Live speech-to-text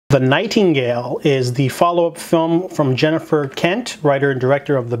The Nightingale is the follow-up film from Jennifer Kent, writer and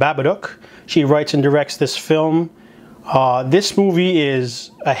director of The Babadook. She writes and directs this film. This movie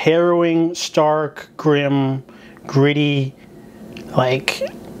is a harrowing, stark, grim, gritty,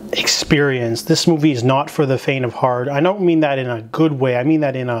 experience. This movie is not for the faint of heart. I don't mean that in a good way. I mean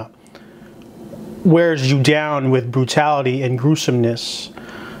that in a wears you down with brutality and gruesomeness,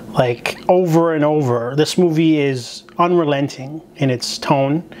 over and over. This movie is unrelenting in its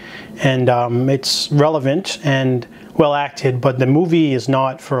tone, and it's relevant and well acted, but the movie is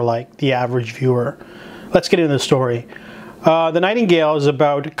not for the average viewer. Let's get into the story. The Nightingale is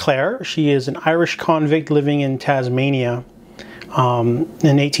about Claire. She is an Irish convict living in Tasmania in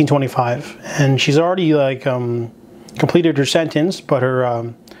 1825, and she's already completed her sentence, but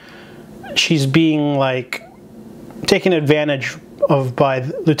her she's being taken advantage of by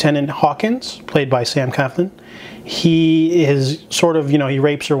Lieutenant Hawkins, played by Sam Claflin. He is sort of, he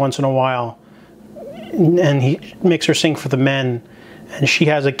rapes her once in a while, and he makes her sing for the men. And she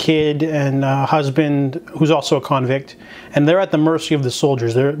has a kid and a husband who's also a convict, and they're at the mercy of the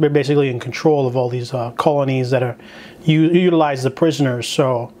soldiers. They're basically in control of all these colonies that are utilize the prisoners.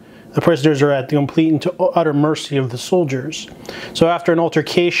 So the prisoners are at the complete and utter mercy of the soldiers. So after an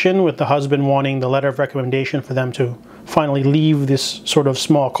altercation with the husband wanting the letter of recommendation for them to finally leave this sort of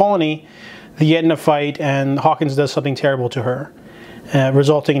small colony, they get in a fight and Hawkins does something terrible to her,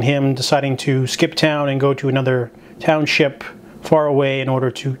 resulting in him deciding to skip town and go to another township far away in order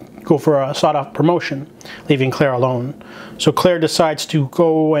to go for a sought-out promotion, leaving Claire alone. So Claire decides to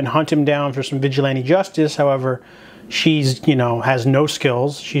go and hunt him down for some vigilante justice. However, she's, has no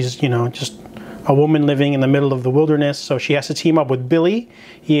skills. She's, just a woman living in the middle of the wilderness. So she has to team up with Billy.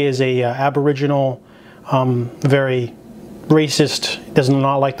 He is a Aboriginal, very racist, does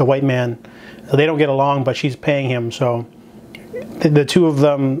not like the white man. So they don't get along, but she's paying him. So the two of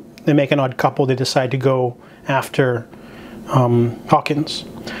them, they make an odd couple. They decide to go after Hawkins.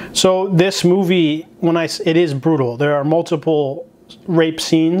 So this movie, it is brutal. There are multiple rape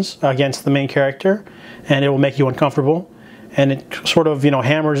scenes against the main character, and it will make you uncomfortable. And it sort of,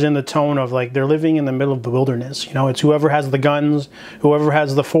 hammers in the tone of they're living in the middle of the wilderness. It's whoever has the guns, whoever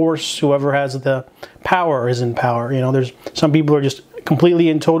has the force, whoever has the power is in power. There's some people are just completely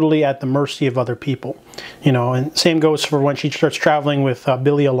and totally at the mercy of other people. And same goes for when she starts traveling with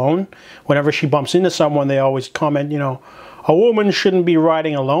Billy alone. Whenever she bumps into someone, they always comment, a woman shouldn't be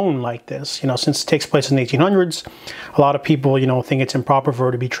riding alone like this. Since it takes place in the 1800s, a lot of people, think it's improper for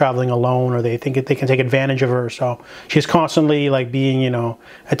her to be traveling alone, or they think they can take advantage of her. So she's constantly being,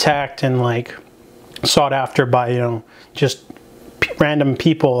 attacked and sought after by, just random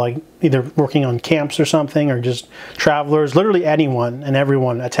people, either working on camps or something, or just travelers. Literally anyone and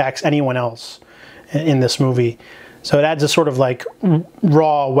everyone attacks anyone else in this movie. So it adds a sort of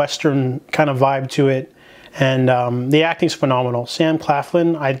raw Western kind of vibe to it. And the acting's phenomenal. Sam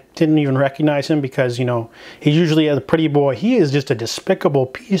Claflin, I didn't even recognize him because, he's usually a pretty boy. He is just a despicable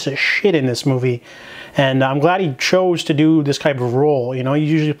piece of shit in this movie. And I'm glad he chose to do this type of role. He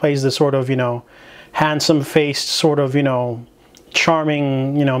usually plays this sort of, handsome-faced, sort of,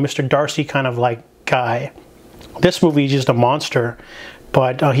 charming, Mr. Darcy kind of guy. This movie is just a monster,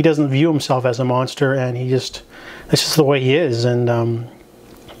 but he doesn't view himself as a monster, and it's just the way he is. And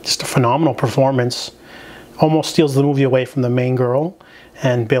just a phenomenal performance. Almost steals the movie away from the main girl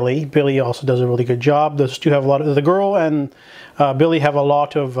and Billy. Billy also does a really good job. Those two have a lot of, the girl and Billy have a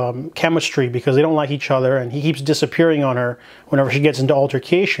lot of chemistry because they don't like each other, and he keeps disappearing on her whenever she gets into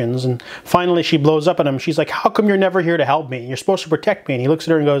altercations. And finally she blows up at him. She's like, how come you're never here to help me? You're supposed to protect me. And he looks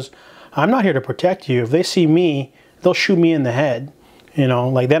at her and goes, I'm not here to protect you. If they see me, they'll shoot me in the head.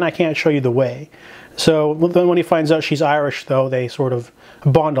 Then I can't show you the way. So then when he finds out she's Irish, though, they sort of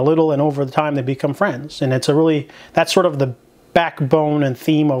bond a little, and over the time they become friends. And that's sort of the backbone and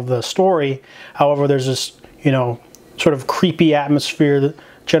theme of the story. However, there's this, sort of creepy atmosphere that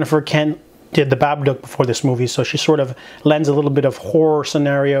Jennifer Kent did The Babadook before this movie, so she sort of lends a little bit of horror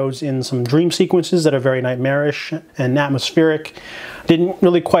scenarios in some dream sequences that are very nightmarish and atmospheric. Didn't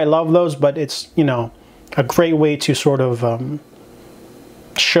really quite love those, but it's, a great way to sort of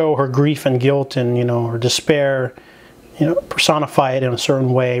show her grief and guilt and, her despair, personify it in a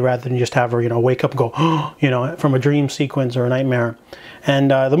certain way rather than just have her, wake up and go, from a dream sequence or a nightmare.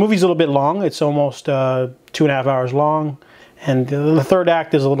 And the movie's a little bit long. It's almost 2.5 hours long. And the third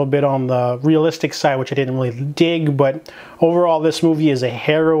act is a little bit on the realistic side, which I didn't really dig. But overall, this movie is a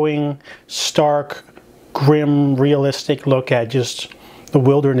harrowing, stark, grim, realistic look at just the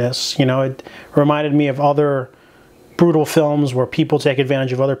wilderness. It reminded me of other brutal films where people take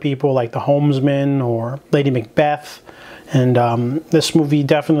advantage of other people, like The Homesman or Lady Macbeth. And this movie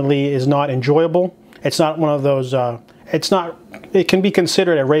definitely is not enjoyable. It's not one of those, it can be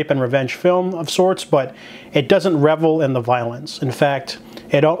considered a rape and revenge film of sorts, but it doesn't revel in the violence. In fact,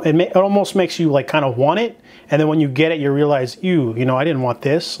 it almost makes you like kind of want it, and then when you get it, you realize, ew, you know, I didn't want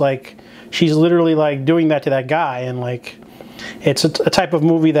this. Like, she's literally like doing that to that guy, and like, it's a type of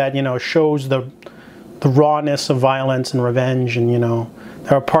movie that, you know, shows the rawness of violence and revenge, and, you know,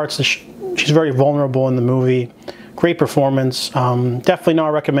 there are parts that she's very vulnerable in the movie. Great performance. Definitely not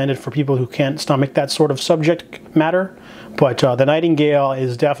recommended for people who can't stomach that sort of subject matter, but The Nightingale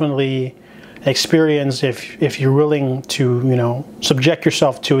is definitely an experience if you're willing to, you know, subject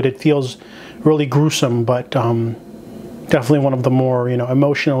yourself to it. It feels really gruesome, but definitely one of the more, you know,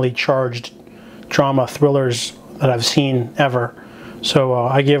 emotionally charged drama thrillers that I've seen ever. So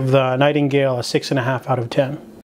I give The Nightingale a 6.5 out of 10.